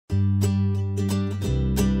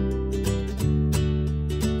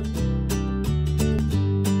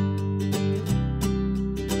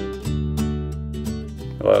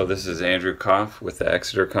Hello, this is Andrew Koff with the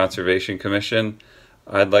Exeter Conservation Commission.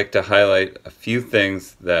 I'd like to highlight a few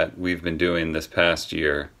things that we've been doing this past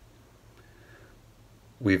year.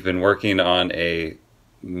 We've been working on a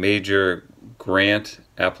major grant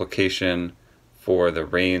application for the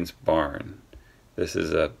Rains Barn. This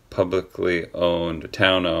is a publicly owned,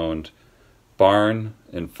 town-owned barn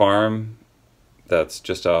and farm that's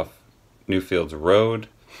just off Newfields Road,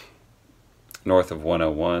 north of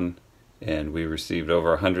 101. And we received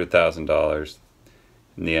over $100,000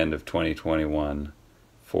 in the end of 2021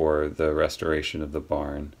 for the restoration of the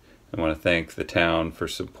barn. I want to thank the town for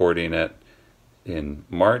supporting it in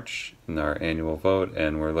March in our annual vote,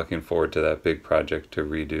 and we're looking forward to that big project to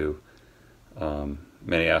redo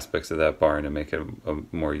many aspects of that barn and make it a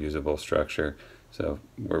more usable structure. So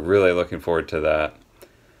we're really looking forward to that.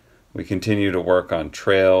 We continue to work on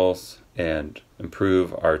trails and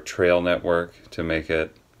improve our trail network to make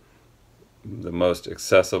it the most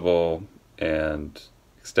accessible and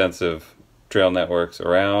extensive trail networks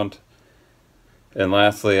around. And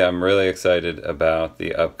lastly, I'm really excited about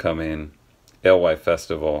the upcoming Alewife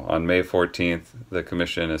Festival. On May 14th, the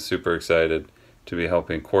Commission is super excited to be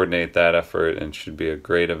helping coordinate that effort, and should be a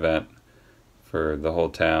great event for the whole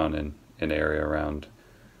town and area around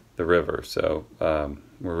the river. So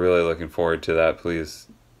we're really looking forward to that. Please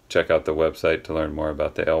check out the website to learn more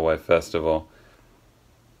about the Alewife Festival.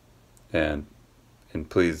 And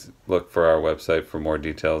please look for our website for more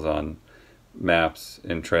details on maps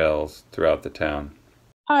and trails throughout the town.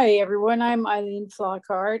 Hi, everyone. I'm Eileen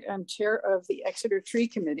Flockhart. I'm chair of the Exeter Tree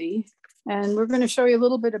Committee, and we're going to show you a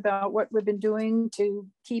little bit about what we've been doing to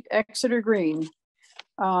keep Exeter green.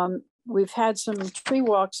 We've had some tree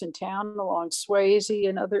walks in town along Swayze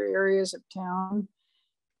and other areas of town,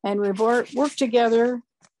 and we've worked together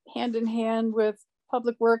hand in hand with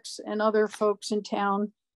Public Works and other folks in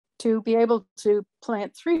town to be able to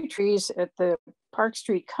plant 3 trees at the Park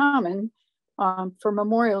Street Common for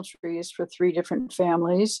memorial trees for 3 different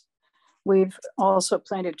families. We've also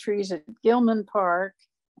planted trees at Gilman Park,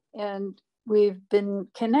 and we've been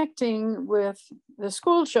connecting with the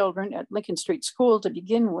school children at Lincoln Street School to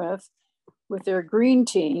begin with their green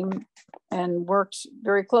team, and worked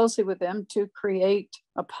very closely with them to create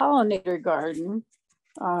a pollinator garden,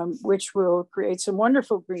 which will create some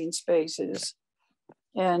wonderful green spaces.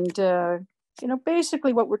 And,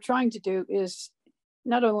 basically what we're trying to do is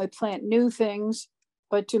not only plant new things,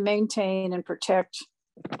 but to maintain and protect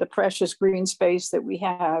the precious green space that we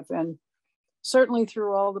have. And certainly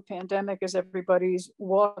through all the pandemic, as everybody's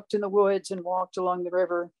walked in the woods and walked along the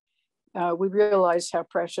river, we realized how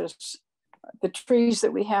precious the trees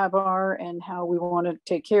that we have are and how we want to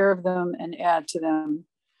take care of them and add to them.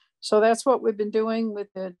 So that's what we've been doing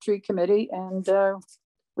with the tree committee. And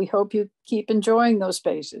we hope you keep enjoying those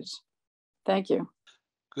spaces. Thank you.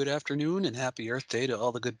 Good afternoon and happy Earth Day to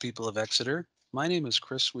all the good people of Exeter. My name is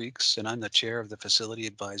Chris Weeks and I'm the chair of the Facility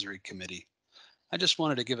Advisory Committee. I just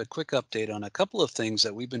wanted to give a quick update on a couple of things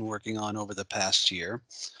that we've been working on over the past year.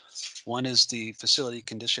 One is the facility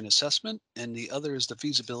condition assessment, and the other is the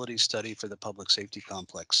feasibility study for the public safety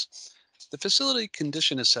complex. The facility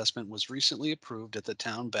condition assessment was recently approved at the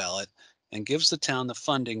town ballot and gives the town the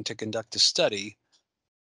funding to conduct a study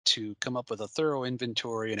to come up with a thorough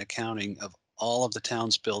inventory and accounting of all of the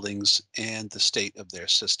town's buildings and the state of their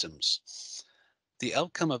systems. The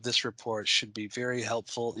outcome of this report should be very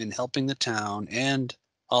helpful in helping the town and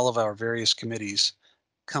all of our various committees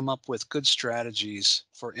come up with good strategies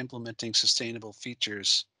for implementing sustainable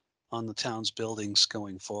features on the town's buildings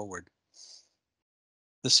going forward.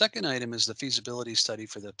 The second item is the feasibility study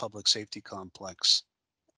for the public safety complex.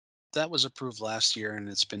 That was approved last year and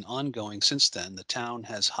it's been ongoing since then. The town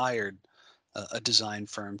has hired a design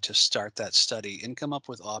firm to start that study and come up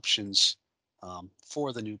with options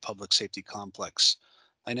for the new public safety complex.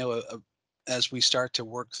 I know as we start to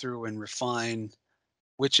work through and refine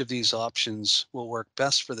which of these options will work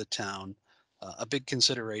best for the town, a big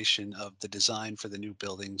consideration of the design for the new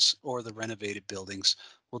buildings or the renovated buildings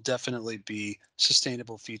will definitely be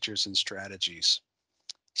sustainable features and strategies.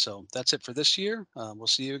 So that's it for this year. We'll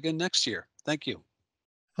see you again next year. Thank you.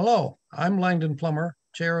 Hello, I'm Langdon Plummer,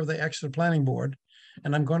 chair of the Exeter Planning Board,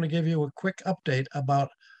 and I'm going to give you a quick update about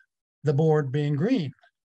the board being green.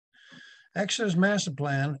 Exeter's master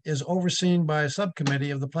plan is overseen by a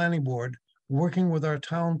subcommittee of the planning board working with our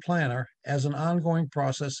town planner as an ongoing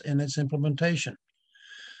process in its implementation.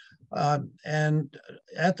 And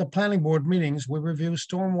at the planning board meetings, we review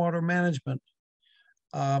stormwater management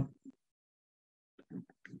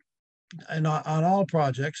and on all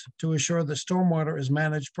projects to ensure that stormwater is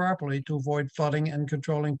managed properly to avoid flooding and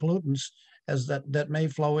controlling pollutants that may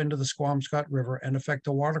flow into the Squamscott River and affect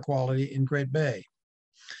the water quality in Great Bay.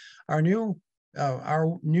 Our new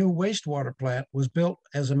wastewater plant was built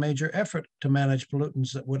as a major effort to manage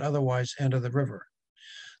pollutants that would otherwise enter the river.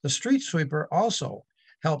 The street sweeper also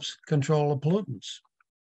helps control the pollutants.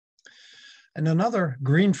 And another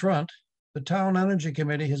green front, the Town Energy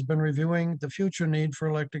Committee has been reviewing the future need for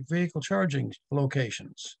electric vehicle charging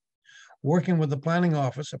locations. Working with the planning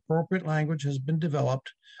office, appropriate language has been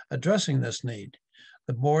developed addressing this need.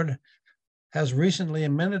 The board has recently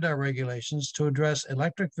amended our regulations to address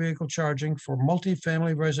electric vehicle charging for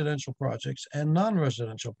multifamily residential projects and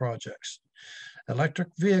non-residential projects. Electric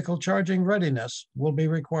vehicle charging readiness will be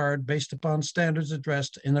required based upon standards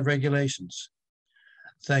addressed in the regulations.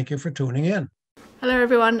 Thank you for tuning in. Hello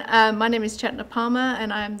everyone, my name is Chetna Palmer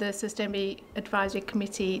and I'm the Sustainability Advisory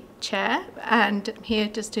Committee Chair, and I'm here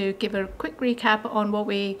just to give a quick recap on what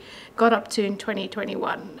we got up to in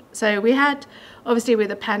 2021. So we had, obviously with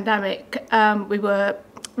the pandemic, we were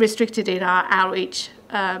restricted in our outreach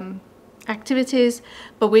activities,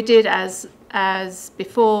 but we did as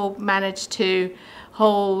before manage to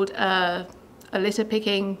hold a litter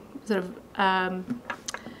picking sort of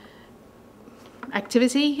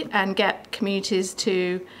activity and get communities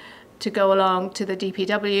to go along to the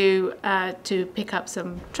DPW to pick up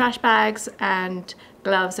some trash bags and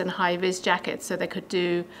gloves and high-vis jackets so they could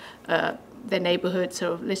do their neighborhood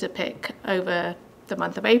sort of litter pick over the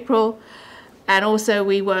month of April. And also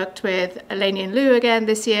we worked with Eleni and Lou again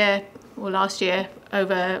this year or last year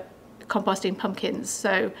over composting pumpkins.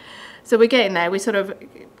 So we're getting there. We're sort of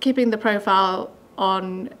keeping the profile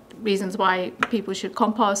on reasons why people should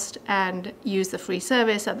compost and use the free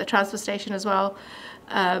service at the transfer station as well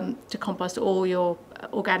to compost all your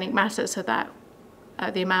organic matter so that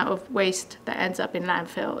the amount of waste that ends up in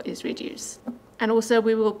landfill is reduced. And also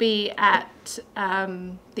we will be at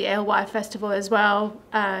the ALY Festival as well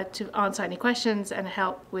to answer any questions and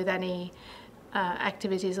help with any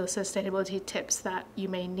activities or sustainability tips that you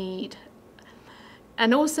may need.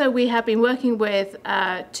 And also we have been working with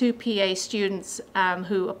two PA students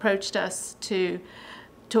who approached us to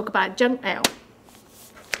talk about junk mail.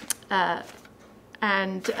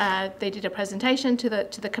 And they did a presentation to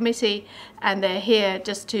the committee, and they're here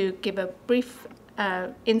just to give a brief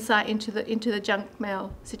insight into the junk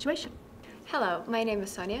mail situation. Hello, my name is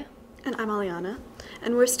Sonia. And I'm Aliana,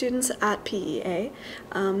 and we're students at PEA.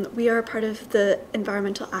 We are a part of the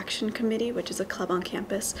Environmental Action Committee, which is a club on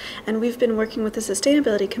campus, and we've been working with the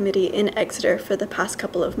Sustainability Committee in Exeter for the past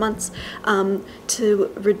couple of months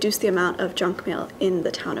to reduce the amount of junk mail in the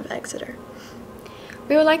town of Exeter.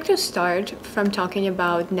 We would like to start from talking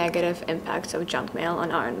about negative impacts of junk mail on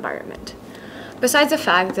our environment. Besides the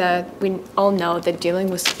fact that we all know that dealing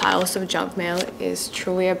with piles of junk mail is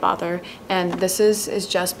truly a bother, and this is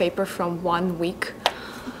just paper from 1 week,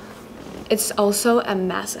 it's also a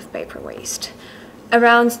massive paper waste.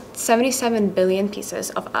 Around 77 billion pieces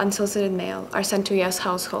of unsolicited mail are sent to US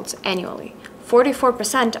households annually.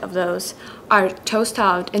 44% of those are tossed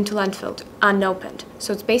out into landfill unopened,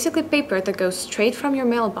 so it's basically paper that goes straight from your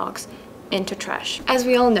mailbox into trash. As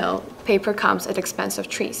we all know, paper comes at the expense of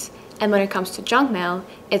trees. And when it comes to junk mail,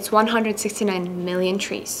 it's 169 million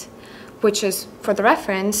trees, which is, for the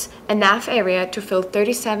reference, enough area to fill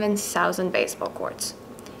 37,000 baseball courts.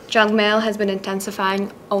 Junk mail has been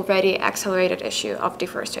intensifying already accelerated issue of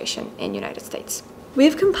deforestation in the United States.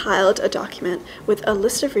 We've compiled a document with a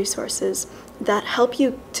list of resources that help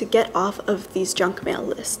you to get off of these junk mail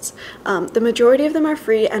lists. The majority of them are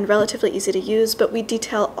free and relatively easy to use, but we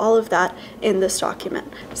detail all of that in this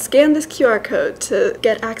document. Scan this QR code to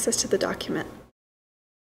get access to the document.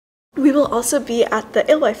 We will also be at the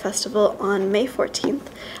ALY Festival on May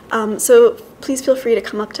 14th, so please feel free to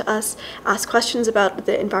come up to us, ask questions about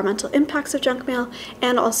the environmental impacts of junk mail,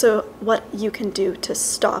 and also what you can do to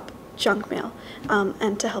stop junk mail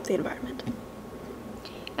and to help the environment.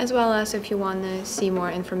 As well as if you want to see more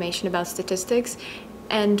information about statistics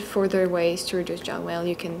and further ways to reduce junk mail,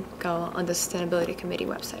 you can go on the Sustainability Committee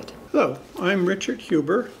website. Hello, I'm Richard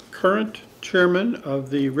Huber, current chairman of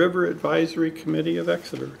the River Advisory Committee of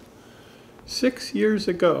Exeter. 6 years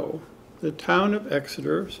ago, the town of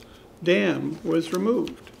Exeter's dam was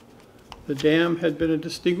removed. The dam had been a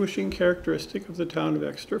distinguishing characteristic of the town of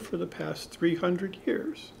Exeter for the past 300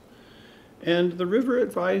 years. And the River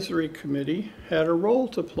Advisory Committee had a role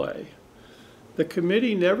to play. The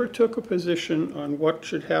committee never took a position on what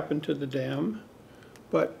should happen to the dam,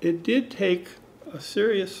 but it did take a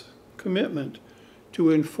serious commitment to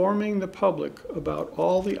informing the public about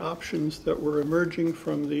all the options that were emerging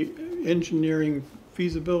from the engineering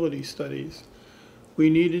feasibility studies. We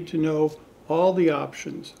needed to know all the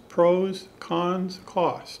options, pros, cons,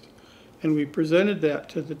 cost. And we presented that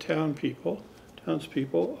to the townspeople,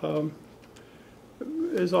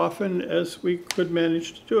 as often as we could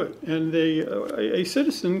manage to do it. And a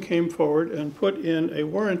citizen came forward and put in a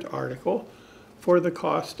warrant article for the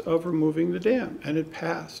cost of removing the dam, and it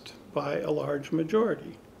passed by a large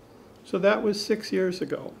majority. So that was 6 years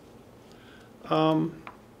ago.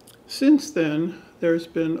 Since then, there's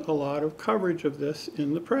been a lot of coverage of this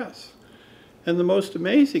in the press. And the most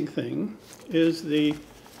amazing thing is the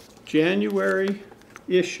January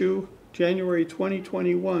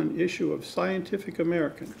 2021 issue of Scientific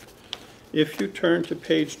American. If you turn to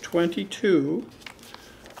page 22,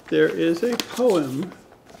 there is a poem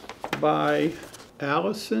by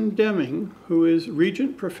Allison Deming, who is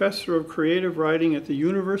Regent Professor of Creative Writing at the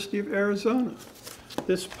University of Arizona.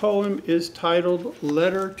 This poem is titled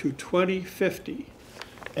Letter to 2050,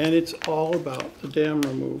 and it's all about the dam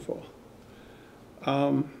removal.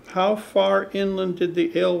 How far inland did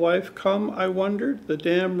the alewife come, I wondered? The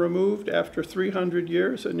dam removed after 300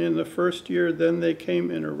 years, and in the first year then they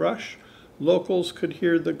came in a rush. Locals could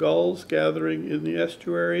hear the gulls gathering in the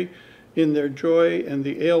estuary in their joy, and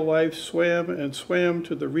the alewife swam and swam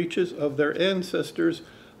to the reaches of their ancestors,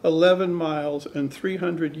 11 miles and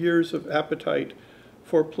 300 years of appetite,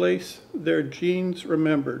 for place their genes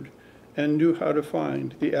remembered and knew how to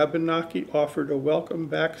find. The Abenaki offered a welcome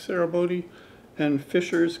back ceremony, and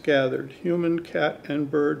fishers gathered, human, cat,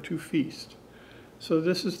 and bird to feast. So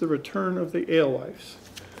this is the return of the alewives.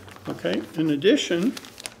 Okay, in addition,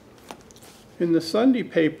 in the Sunday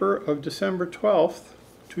paper of December 12th,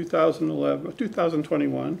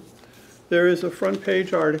 2021, there is a front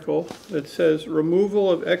page article that says, removal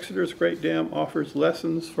of Exeter's Great Dam offers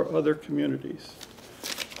lessons for other communities.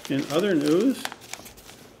 In other news,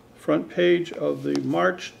 front page of the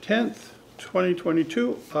March 10th,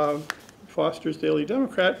 2022 Foster's Daily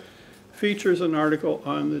Democrat features an article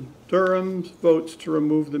on the Durham's votes to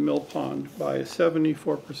remove the mill pond by a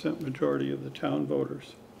 74% majority of the town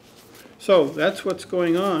voters. So that's what's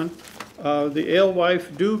going on. The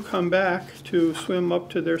alewife do come back to swim up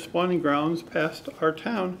to their spawning grounds past our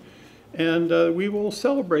town, and we will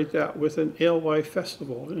celebrate that with an alewife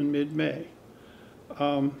festival in mid-May.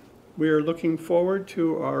 We are looking forward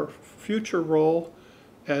to our future role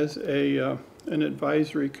as an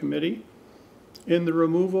advisory committee in the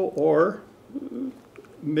removal or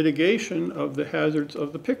mitigation of the hazards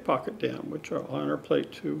of the Pickpocket Dam, which are on our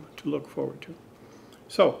plate to look forward to.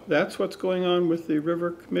 So that's what's going on with the River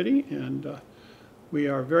Committee, and we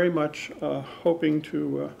are very much hoping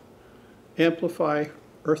to amplify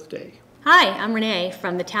Earth Day. Hi, I'm Renee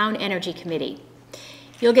from the Town Energy Committee.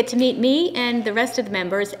 You'll get to meet me and the rest of the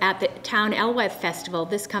members at the Town Alewife Festival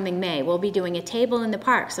this coming May. We'll be doing a table in the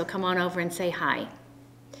park, so come on over and say hi.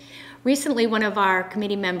 Recently, one of our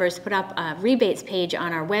committee members put up a rebates page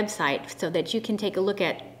on our website so that you can take a look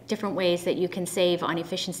at different ways that you can save on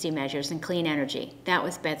efficiency measures and clean energy. That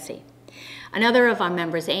was Betsy. Another of our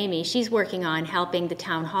members, Amy, she's working on helping the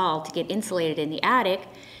town hall to get insulated in the attic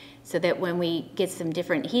so that when we get some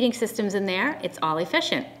different heating systems in there, it's all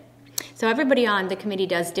efficient. So everybody on the committee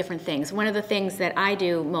does different things. One of the things that I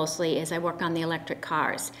do mostly is I work on the electric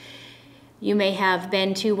cars. You may have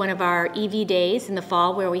been to one of our EV days in the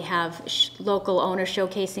fall where we have local owners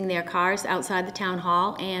showcasing their cars outside the town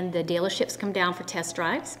hall, and the dealerships come down for test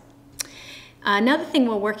drives. Another thing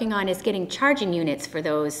we're working on is getting charging units for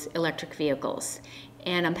those electric vehicles.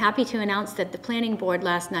 And I'm happy to announce that the planning board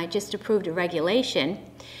last night just approved a regulation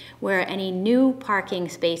where any new parking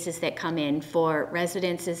spaces that come in for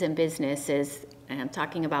residences and businesses, and I'm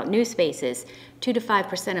talking about new spaces, 2 to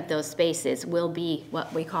 5% of those spaces will be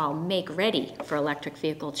what we call make ready for electric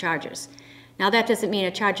vehicle chargers. Now that doesn't mean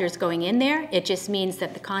a charger is going in there, it just means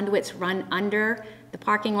that the conduits run under the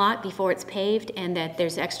parking lot before it's paved and that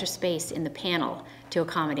there's extra space in the panel to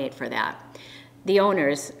accommodate for that. The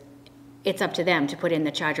owners, it's up to them to put in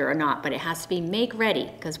the charger or not, but it has to be make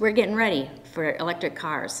ready because we're getting ready for electric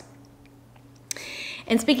cars.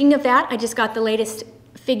 And speaking of that, I just got the latest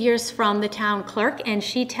figures from the town clerk, and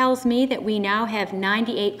she tells me that we now have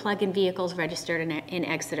 98 plug-in vehicles registered in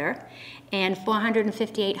Exeter and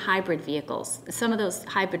 458 hybrid vehicles. Some of those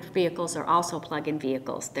hybrid vehicles are also plug-in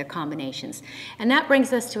vehicles, they're combinations. And that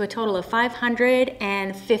brings us to a total of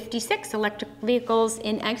 556 electric vehicles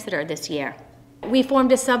in Exeter this year. We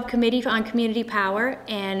formed a subcommittee on community power,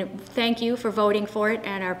 and thank you for voting for it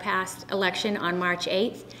at our past election on March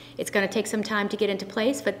 8th. It's going to take some time to get into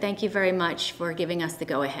place, but thank you very much for giving us the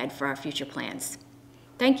go-ahead for our future plans.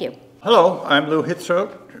 Thank you. Hello, I'm Lou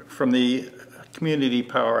Hitzrodt from the Community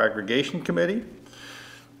Power Aggregation Committee.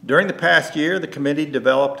 During the past year, the committee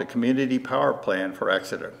developed a community power plan for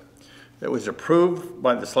Exeter. It was approved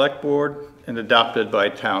by the Select Board and adopted by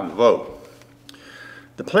town vote.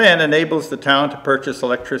 The plan enables the town to purchase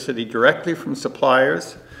electricity directly from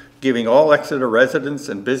suppliers, giving all Exeter residents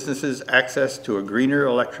and businesses access to a greener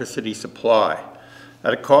electricity supply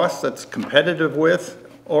at a cost that's competitive with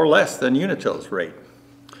or less than Unitil's rate.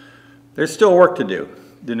 There's still work to do.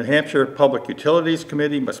 The New Hampshire Public Utilities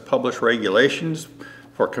Committee must publish regulations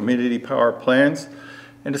for community power plans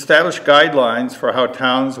and establish guidelines for how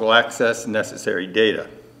towns will access necessary data.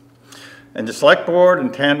 And the Select Board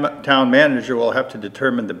and town manager will have to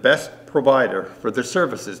determine the best provider for the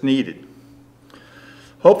services needed.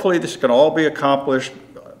 Hopefully this can all be accomplished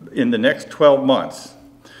in the next 12 months.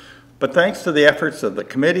 But thanks to the efforts of the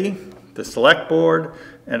committee, the Select Board,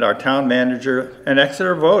 and our town manager and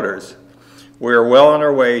Exeter voters, we are well on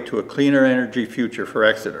our way to a cleaner energy future for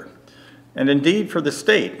Exeter. And indeed for the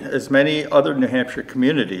state, as many other New Hampshire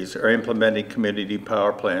communities are implementing community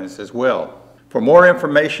power plans as well. For more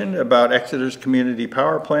information about Exeter's community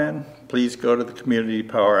power plan, please go to the Community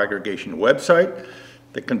Power Aggregation website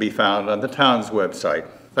that can be found on the town's website.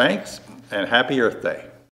 Thanks, and happy Earth Day.